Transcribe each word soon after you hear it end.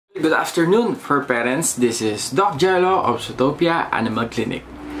Good afternoon, fur parents. This is Doc Jello of Zootopia Animal Clinic.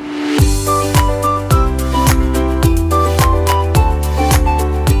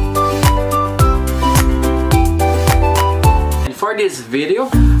 And for this video,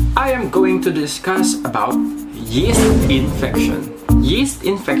 I am going to discuss about yeast infection. Yeast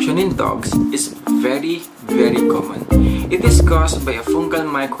infection in dogs is very common. It is caused by a fungal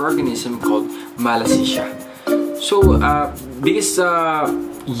microorganism called Malassezia. So, this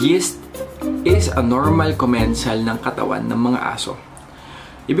yeast is a normal commensal ng katawan ng mga aso.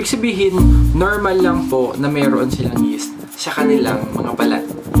 Ibig sabihin, normal lang po na mayroon silang yeast sa kanilang mga balat.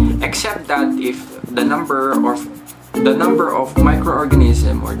 Except that if the number of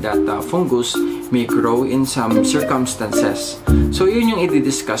microorganism or that fungus may grow in some circumstances. So yun yung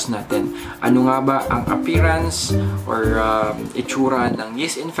i-discuss natin. Ano nga ba ang appearance or itsura ng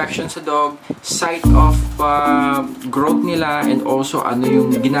yeast infection sa dog, site of growth nila, and also ano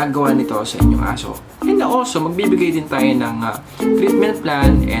yung ginagawa nito sa inyong aso. And also, magbibigay din tayo ng treatment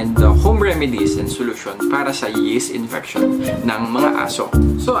plan and home remedies and solution para sa yeast infection ng mga aso.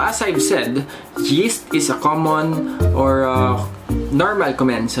 So as I've said, yeast is a common or normal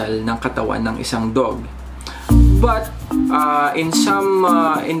commensal ng katawan ng isang dog. But in some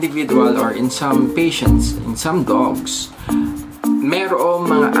individual or in some patients, in some dogs, mayroong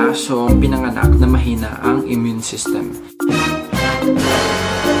mga asong pinanganak na mahina ang immune system.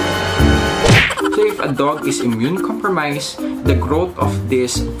 So if a dog is immune compromised, the growth of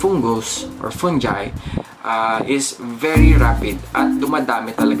this fungus or fungi is very rapid at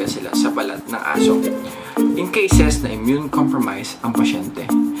dumadami talaga sila sa balat ng aso in cases na immune compromised ang pasyente.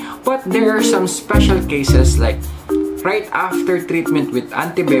 But there are some special cases like right after treatment with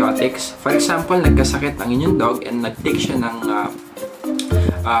antibiotics. For example, nagkasakit ang inyong dog and nag-take siya ng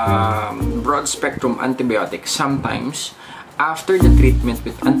broad spectrum antibiotics. Sometimes after the treatment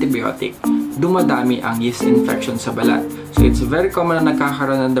with antibiotic, dumadami ang yeast infection sa balat. So it's very common na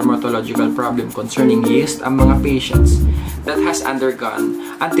nagkakaroon ng dermatological problem concerning yeast ang mga patients that has undergone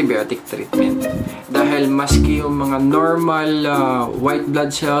antibiotic treatment. Dahil maski yung mga normal white blood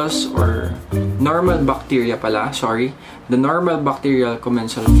cells or normal bacteria the normal bacterial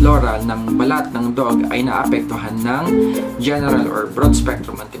commensal flora ng balat ng dog ay naapektuhan ng general or broad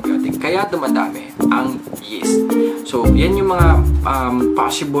spectrum antibiotic. Kaya dumadami ang yeast. So, yan yung mga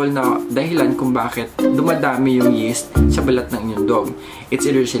possible na dahilan kung bakit dumadami yung yeast sa balat ng inyong dog. It's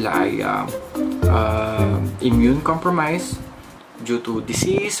either sila ay immune compromised due to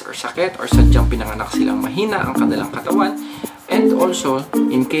disease or sakit, or sadyang pinanganak silang mahina ang kanilang katawan, and also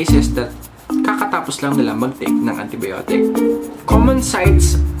in cases that kakatapos lang nila mag-take ng antibiotic. Common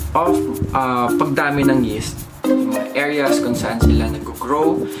sites of pagdami ng yeast, yung mga areas kung saan sila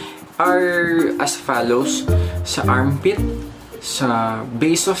nag-grow, are as follows: sa armpit, sa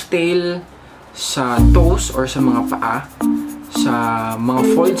base of tail, sa toes or sa mga paa, sa mga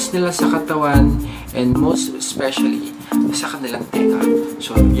folds nila sa katawan, and most especially sa kanilang tenga.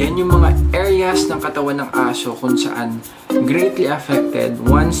 So, yan yung mga areas ng katawan ng aso kung saan greatly affected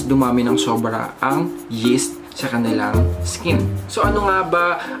once dumami ng sobra ang yeast sa kanilang skin. So, ano nga ba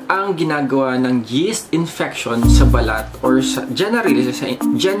ang ginagawa ng yeast infection sa balat or generally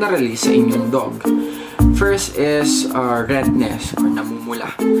sa inyong dog? First is redness or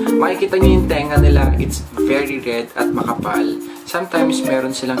namumula. Makikita nyo yung tenga nila, it's very red at makapal. Sometimes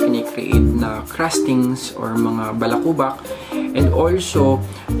meron silang kinikreate na crustings or mga balakubak. And also,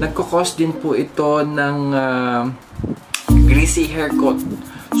 nagkakos din po ito ng greasy hair coat.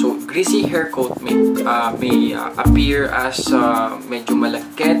 So, greasy hair coat may appear as medyo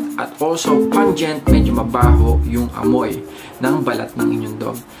malagkit at also pungent, medyo mabaho yung amoy ng balat ng inyong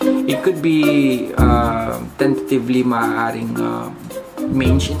dog. It could be tentatively maaaring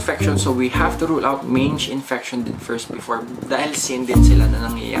mange infection. So, we have to rule out mange infection din first before, dahil sin din sila na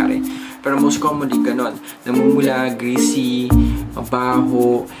nangyayari. Pero most commonly ganon. Namumula, greasy,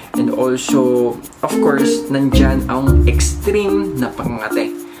 mabaho, and also, of course, nandyan ang extreme na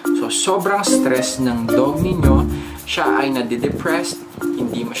pangangate. So, sobrang stress ng dog ninyo, siya ay nadidepressed,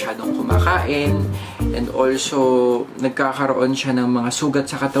 hindi masyadong kumakain, and also, nagkakaroon siya ng mga sugat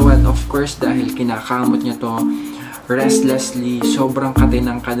sa katawan, of course, dahil kinakamot niya to restlessly, sobrang kate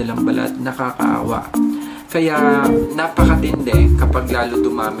ng kanilang balat, nakakaawa. Kaya, napakatindi kapag lalo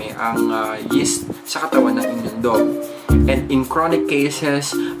dumami ang yeast sa katawan ng inyong dog. And in chronic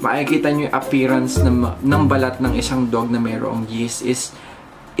cases, makikita nyo yung appearance ng balat ng isang dog na mayroong yeast is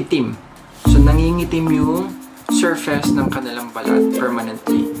itim. So, nangingitim yung surface ng kanilang balat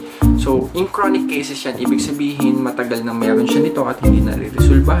permanently. So, in chronic cases yan, ibig sabihin matagal na meron siya nito at hindi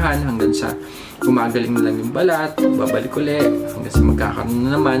nare-resolbahan hanggang sa gumagaling na lang yung balat, babalik ulit, hanggang sa magkakaroon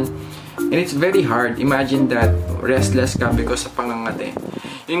na naman. And it's very hard. Imagine that restless ka because sa pangangate.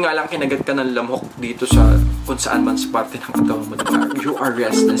 Yun nga lang, kinagat ka ng lamok dito sa kung saan man sa parte ng katawan mo. You are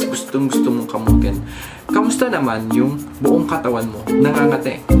restless. Gusto mong kamutin. Kamusta naman yung buong katawan mo?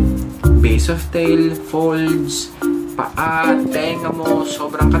 Nangangate. Base of tail, folds, paa, tenga mo,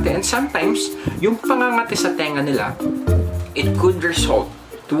 sobrang kate. And sometimes, yung pangangate sa tenga nila, it could result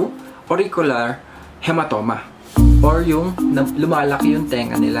to auricular hematoma. Or yung lumalaki yung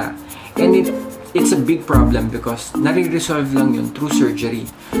tenga nila. And it's a big problem because nare-resolve lang yun through surgery.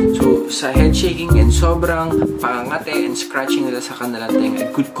 So, sa head shaking and sobrang pangangate and scratching nila sa kanilang tenga,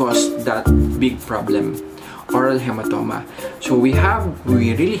 it could cause that big problem, oral hematoma. So, we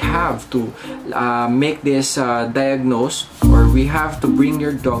really have to make this diagnose, or we have to bring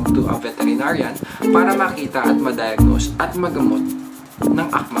your dog to a veterinarian para makita at ma-diagnose at magamot ng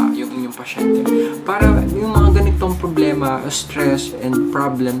akma yung inyong pasyente. Para yung mga ganitong problema, stress and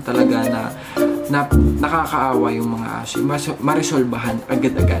problem talaga na nakakaawa yung mga aso, maresolbahan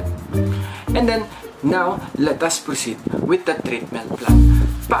agad-agad. And then, now, let us proceed with the treatment plan.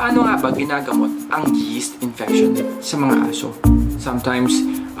 Paano nga ba ginagamot ang yeast infection sa mga aso? Sometimes,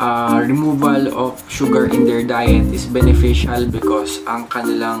 removal of sugar in their diet is beneficial because ang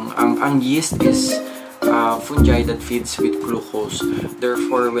yeast is fungi that feeds with glucose.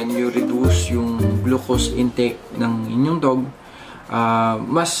 Therefore, when you reduce yung glucose intake ng inyong dog,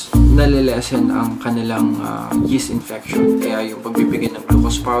 mas nalilesen ang kanilang yeast infection. Kaya yung pagbibigay ng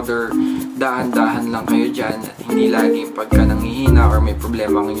glucose powder, dahan-dahan lang kayo dyan at hindi laging pagka nanghihina or may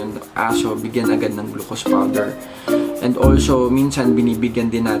problema ang inyong aso, bigyan agad ng glucose powder. And also, minsan binibigyan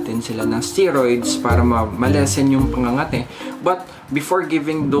din natin sila ng steroids para malesen yung pangangate. But before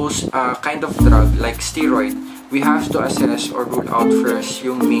giving those kind of drug like steroid, we have to assess or rule out first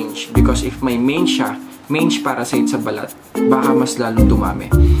yung mange. Because if may mange siya, mange parasite sa balat, baka mas lalong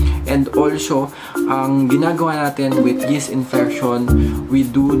dumami. And also, ang ginagawa natin with yeast infection, we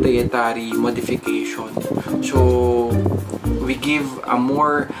do dietary modification. So, we give a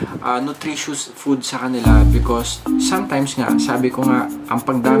more nutritious food sa kanila because sometimes nga, sabi ko nga, ang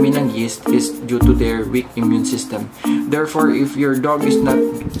pagdami ng yeast is due to their weak immune system. Therefore, if your dog is not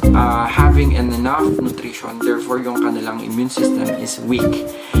having enough nutrition, therefore yung kanilang immune system is weak.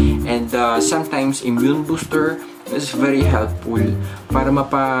 And sometimes immune booster is very helpful para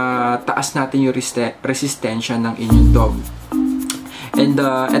mapataas natin yung resistensya ng inyong dog. And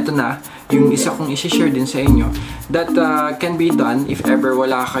eto na, yung isa kong isi-share din sa inyo that can be done if ever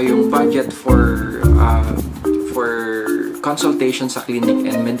wala kayong budget for consultation sa clinic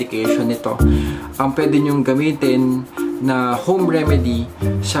and medication nito. Ang pwede nyong gamitin na home remedy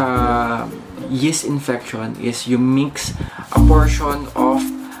sa yeast infection is you mix a portion of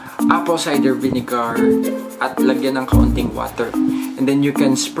apple cider vinegar at lagyan ng kaunting water. And then you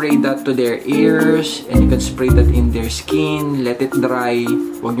can spray that to their ears and you can spray that in their skin, let it dry,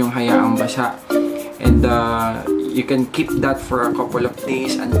 huwag nyong hayaang basa. And you can keep that for a couple of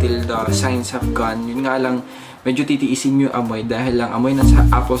days until the signs have gone. Yun nga lang, medyo titiisin yung amoy dahil lang amoy na sa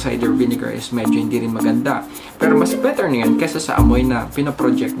apple cider vinegar is medyo hindi rin maganda. Pero mas better na yun kaysa sa amoy na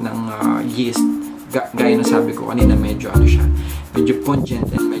pinaproject ng yeast. Gaya na sabi ko kanina, medyo ano siya, medyo pungent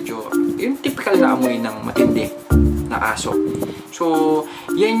and medyo yung typical na amoy ng matindi na aso. So,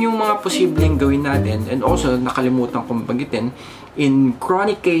 yan yung mga posibleng gawin natin. And also, nakalimutan kong bagitin, in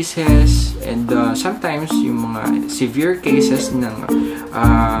chronic cases and sometimes yung mga severe cases ng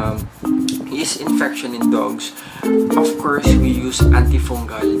yeast infection in dogs, of course, we use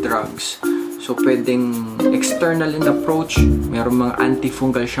antifungal drugs. So, pwedeng external in approach, meron mga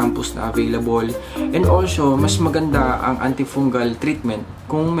antifungal shampoos na available. And also, mas maganda ang antifungal treatment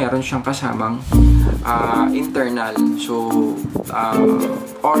kung meron siyang kasamang internal. So,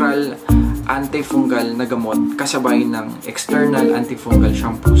 oral antifungal na gamot kasabay ng external antifungal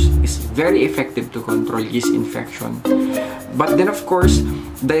shampoos is very effective to control yeast infection. But then, of course,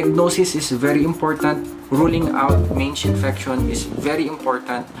 diagnosis is very important. Ruling out mange infection is very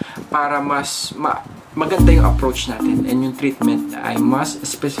important para mas maganda yung approach natin and yung treatment ay mas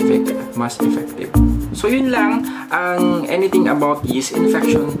specific at mas effective. So yun lang ang anything about yeast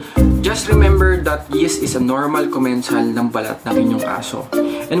infection. Just remember that yeast is a normal commensal ng balat ng inyong aso.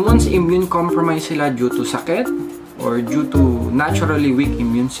 And once immune compromised sila due to sakit or due to naturally weak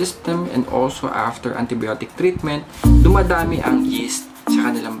immune system and also after antibiotic treatment, dumadami ang yeast sa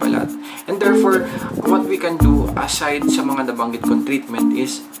kanilang balat. And therefore, what we can do aside sa mga nabanggit kong treatment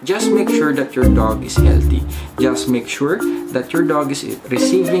is just make sure that your dog is healthy. Just make sure that your dog is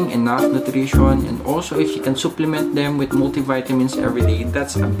receiving enough nutrition, and also if you can supplement them with multivitamins every day,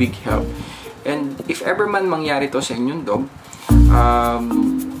 that's a big help. And if ever man mangyari to sa inyong dog,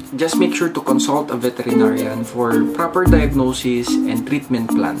 just make sure to consult a veterinarian for proper diagnosis and treatment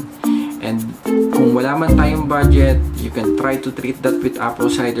plan. And kung wala man tayong budget, you can try to treat that with apple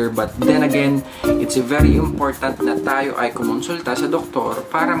cider. But then again, it's very important na tayo ay kumonsulta sa doktor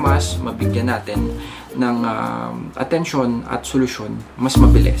para mas mabigyan natin ng atensyon at solusyon mas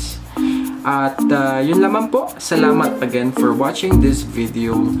mabilis. At yun lamang po. Salamat again for watching this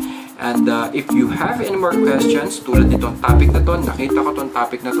video. And if you have any more questions tulad nitong topic na to, nakita ko tong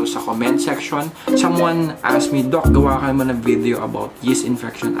topic na to sa comment section. Someone asked me, Doc, gawa kayo mo ng video about yeast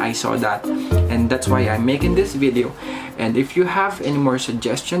infection. I saw that, and that's why I'm making this video. And if you have any more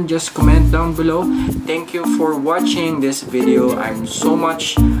suggestion, just comment down below. Thank you for watching this video. I'm so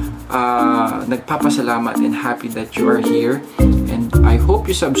much nagpapasalamat and happy that you are here. And I hope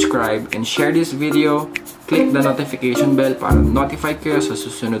you subscribe and share this video. Click the notification bell para notify kayo sa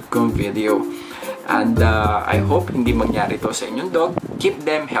susunod kong video. And I hope hindi mangyari to sa inyong dog. Keep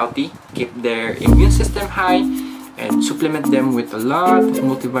them healthy, keep their immune system high, and supplement them with a lot of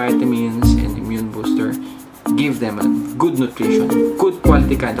multivitamins and immune booster. Give them a good nutrition, good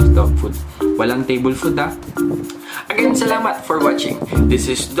quality kind of dog food. Walang table food, ha? Again, salamat for watching. This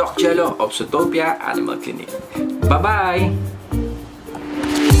is Doc Jello of Zootopia Animal Clinic. Bye-bye!